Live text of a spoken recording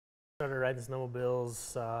Started riding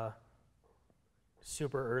snowmobiles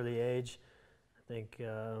super early age. I think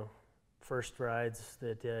first rides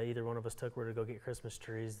that either one of us took were to go get Christmas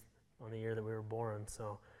trees on the year that we were born.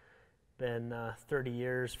 So been 30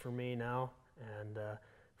 years for me now, and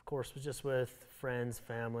of course was just with friends,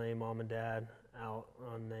 family, mom and dad out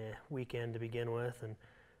on the weekend to begin with. And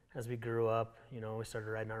as we grew up, you know, we started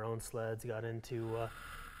riding our own sleds, got into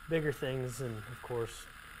bigger things, and of course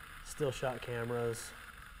still shot cameras.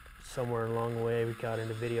 Somewhere along the way we got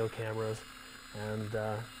into video cameras, and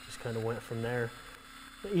just kind of went from there.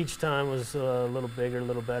 Each time was a little bigger, a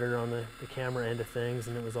little better on the camera end of things,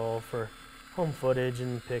 and it was all for home footage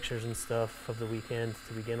and pictures and stuff of the weekend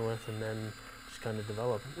to begin with, and then just kind of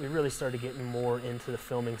developed. We really started getting more into the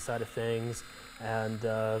filming side of things, and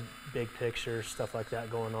big pictures, stuff like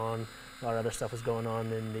that going on. A lot of other stuff was going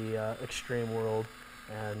on in the extreme world,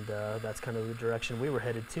 and that's kind of the direction we were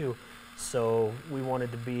headed to. So we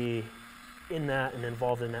wanted to be in that and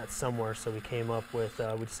involved in that somewhere, so we came up with,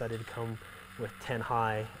 we decided to come with 10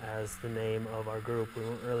 High as the name of our group. We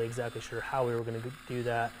weren't really exactly sure how we were going to do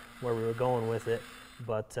that, where we were going with it,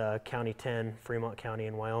 but County 10, Fremont County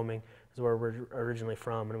in Wyoming, is where we're originally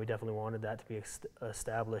from, and we definitely wanted that to be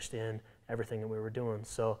established in everything that we were doing.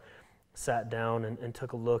 So sat down and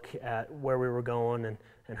took a look at where we were going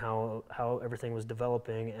and how everything was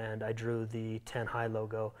developing, and I drew the 10 High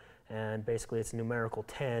logo. And basically it's numerical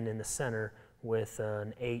 10 in the center with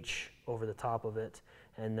an H over the top of it.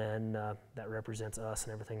 And then that represents us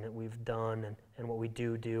and everything that we've done and what we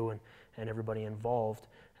do and everybody involved.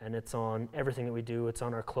 And it's on everything that we do. It's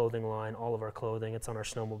on our clothing line, all of our clothing. It's on our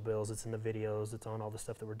snowmobiles. It's in the videos. It's on all the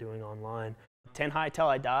stuff that we're doing online. 10 High Till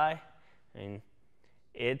I Die. And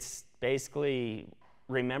it's basically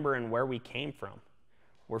remembering where we came from.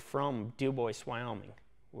 We're from Dubois, Wyoming.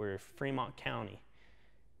 We're Fremont County.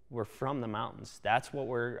 We're from the mountains. That's what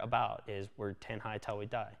we're about, is we're 10 high till we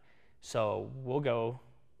die. So we'll go,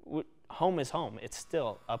 home is home. It's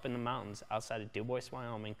still up in the mountains outside of Dubois,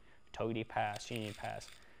 Wyoming, Togety Pass, Union Pass.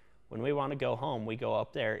 When we want to go home, we go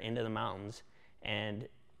up there into the mountains, and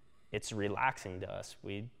it's relaxing to us.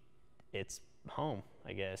 It's home,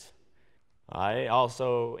 I guess. I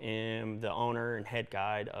also am the owner and head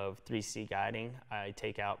guide of 3C Guiding. I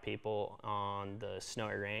take out people on the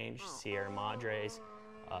Snowy Range, Sierra Madres,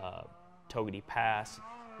 Togety Pass.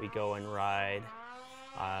 We go and ride.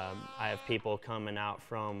 I have people coming out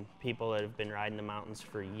from people that have been riding the mountains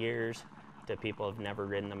for years to people who have never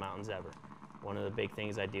ridden the mountains ever. One of the big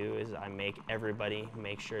things I do is I make everybody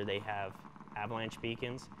make sure they have avalanche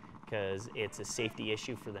beacons, because it's a safety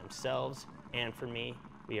issue for themselves and for me.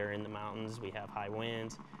 We are in the mountains, we have high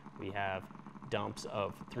winds, we have dumps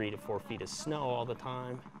of 3 to 4 feet of snow all the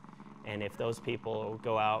time, and if those people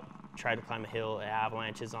go out, try to climb a hill,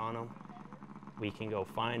 avalanches on them, we can go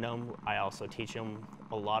find them. I also teach them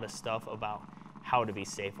a lot of stuff about how to be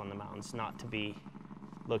safe on the mountains, not to be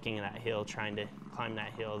looking at that hill, trying to climb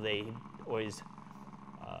that hill. They always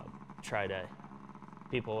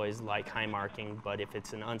people always like high marking, but if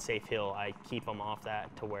it's an unsafe hill, I keep them off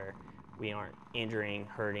that to where we aren't injuring,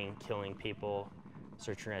 hurting, killing people.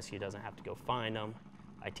 Search and rescue doesn't have to go find them.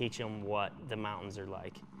 I teach them what the mountains are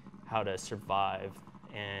like, how to survive,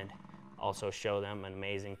 and also show them an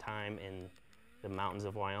amazing time in the mountains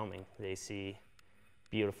of Wyoming. They see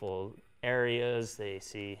beautiful areas, they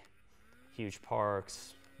see huge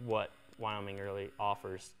parks, what Wyoming really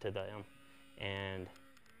offers to them, and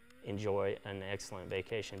enjoy an excellent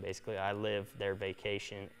vacation. Basically, I live their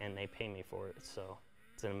vacation and they pay me for it, so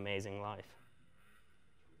it's an amazing life.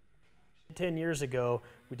 10 years ago,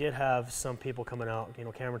 we did have some people coming out. You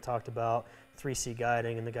know, Cameron talked about 3C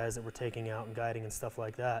Guiding and the guys that were taking out and guiding and stuff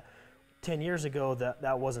like that. 10 years ago,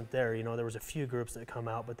 that wasn't there. You know, there was a few groups that come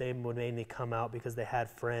out, but they would mainly come out because they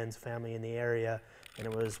had friends, family in the area, and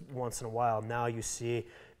it was once in a while. Now you see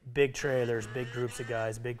big trailers, big groups of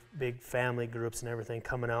guys, big family groups and everything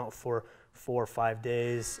coming out for 4 or 5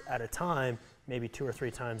 days at a time, maybe 2 or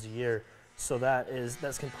 3 times a year. So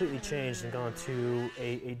that's completely changed and gone to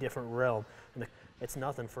a different realm. And it's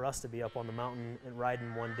nothing for us to be up on the mountain and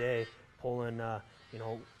riding one day, pulling, you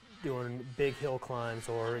know, doing big hill climbs,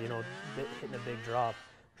 or, you know, hitting a big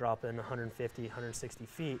dropping 150, 160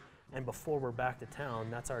 feet. And before we're back to town,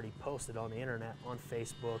 that's already posted on the internet, on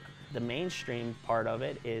Facebook. The mainstream part of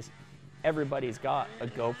it is everybody's got a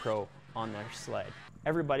GoPro on their sled.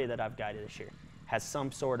 Everybody that I've guided this year has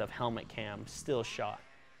some sort of helmet cam, still shot,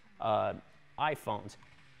 iPhones.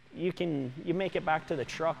 You make it back to the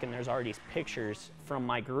truck and there's already pictures from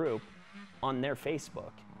my group on their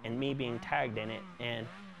Facebook and me being tagged in it, and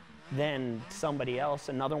then somebody else,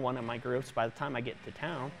 another one of my groups, by the time I get to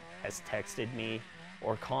town, has texted me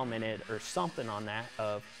or commented or something on that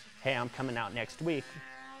of, hey, I'm coming out next week,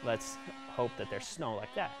 let's hope that there's snow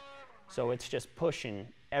like that. So it's just pushing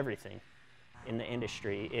everything in the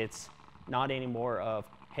industry. It's not anymore of,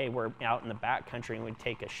 hey, we're out in the backcountry and we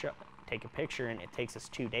take a picture and it takes us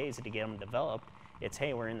 2 days to get them developed. It's,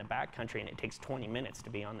 hey, we're in the backcountry and it takes 20 minutes to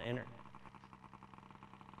be on the internet.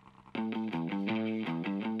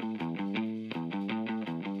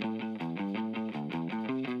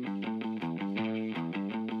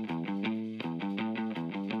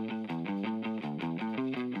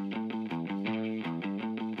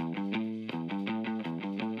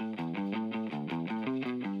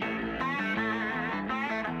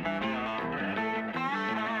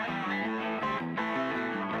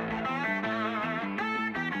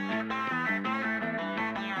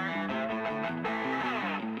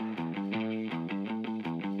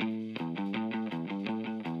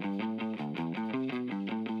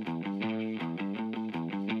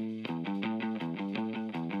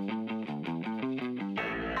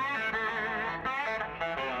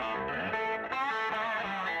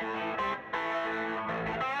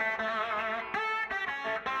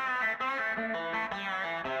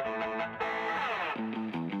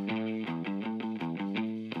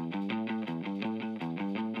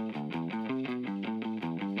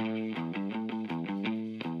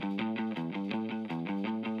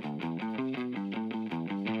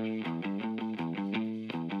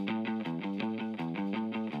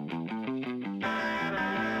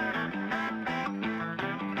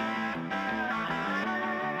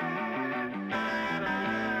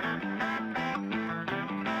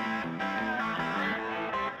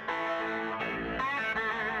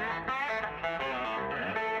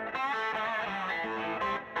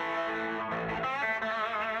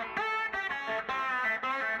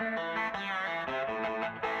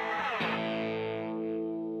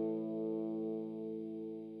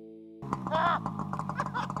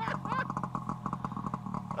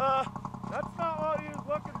 That's not what he was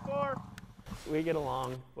looking for. We get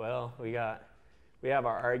along well. We have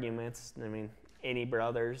our arguments. I mean, any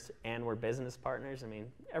brothers, and we're business partners. I mean,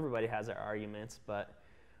 everybody has their arguments, but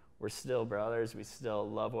we're still brothers. We still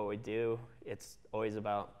love what we do. It's always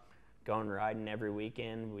about going riding every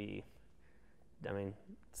weekend.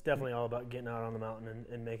 It's definitely all about getting out on the mountain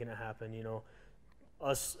and making it happen. You know,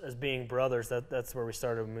 us as being brothers, that's where we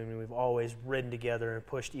started. I mean, we've always ridden together and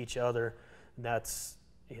pushed each other. That's,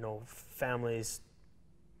 you know,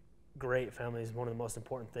 great family is one of the most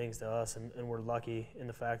important things to us, and we're lucky in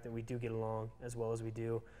the fact that we do get along as well as we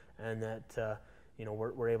do, and that you know,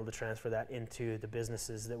 we're able to transfer that into the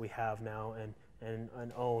businesses that we have now and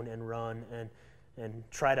own and run and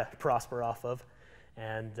try to prosper off of.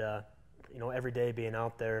 And you know, every day being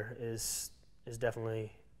out there is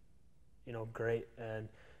definitely, you know, great. And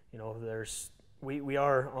you know, we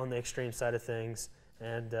are on the extreme side of things,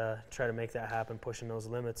 and try to make that happen, pushing those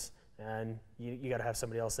limits. And you got to have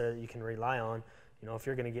somebody else there that you can rely on. You know, if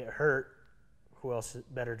you're going to get hurt, who else is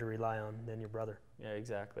better to rely on than your brother? Yeah,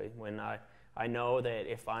 exactly. When I know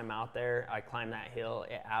that if I'm out there, I climb that hill,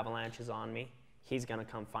 it avalanches on me, he's going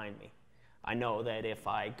to come find me. I know that if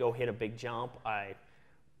I go hit a big jump, I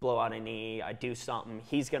blow out a knee, I do something,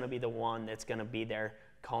 he's going to be the one that's going to be there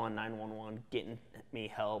calling 911, getting me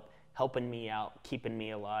help, helping me out, keeping me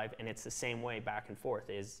alive. And it's the same way back and forth.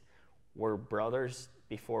 We're brothers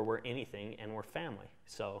before we're anything, and we're family.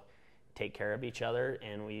 So take care of each other,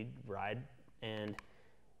 and we ride and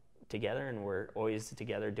together, and we're always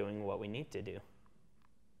together doing what we need to do.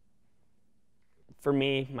 For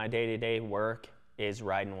me, my day-to-day work is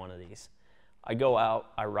riding one of these. I go out,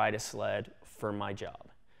 I ride a sled for my job.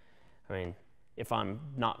 I mean, if I'm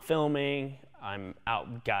not filming, I'm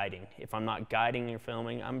out guiding. If I'm not guiding or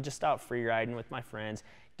filming, I'm just out free riding with my friends,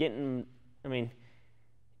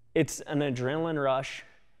 it's an adrenaline rush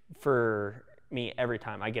for me every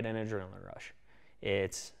time. I get an adrenaline rush.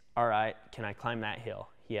 It's, all right, can I climb that hill?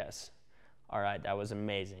 Yes. All right, that was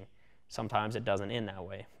amazing. Sometimes it doesn't end that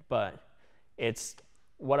way, but it's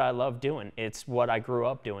what I love doing. It's what I grew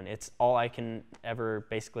up doing. It's all I can ever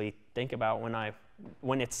basically think about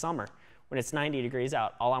when it's summer. When it's 90 degrees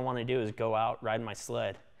out, all I want to do is go out, ride my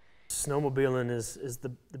sled. Snowmobiling is the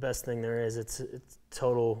best thing there is. It's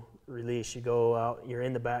total release. You go out, you're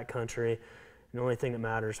in the backcountry, and the only thing that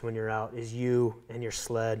matters when you're out is you and your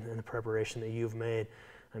sled and the preparation that you've made.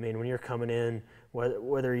 I mean, when you're coming in,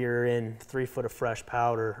 whether you're in 3 foot of fresh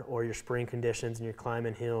powder or your spring conditions and you're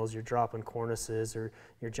climbing hills, you're dropping cornices, or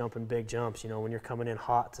you're jumping big jumps, you know, when you're coming in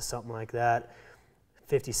hot to something like that,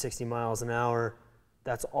 50, 60 miles an hour,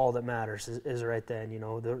 that's all that matters is right then. You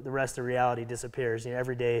know, the rest of reality disappears. You know,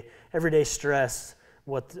 everyday stress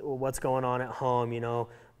what's going on at home,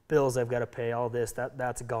 bills I've got to pay, all this,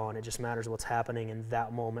 that's gone. It just matters what's happening in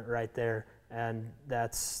that moment right there, and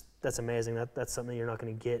that's amazing. That's something you're not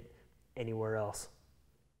going to get anywhere else.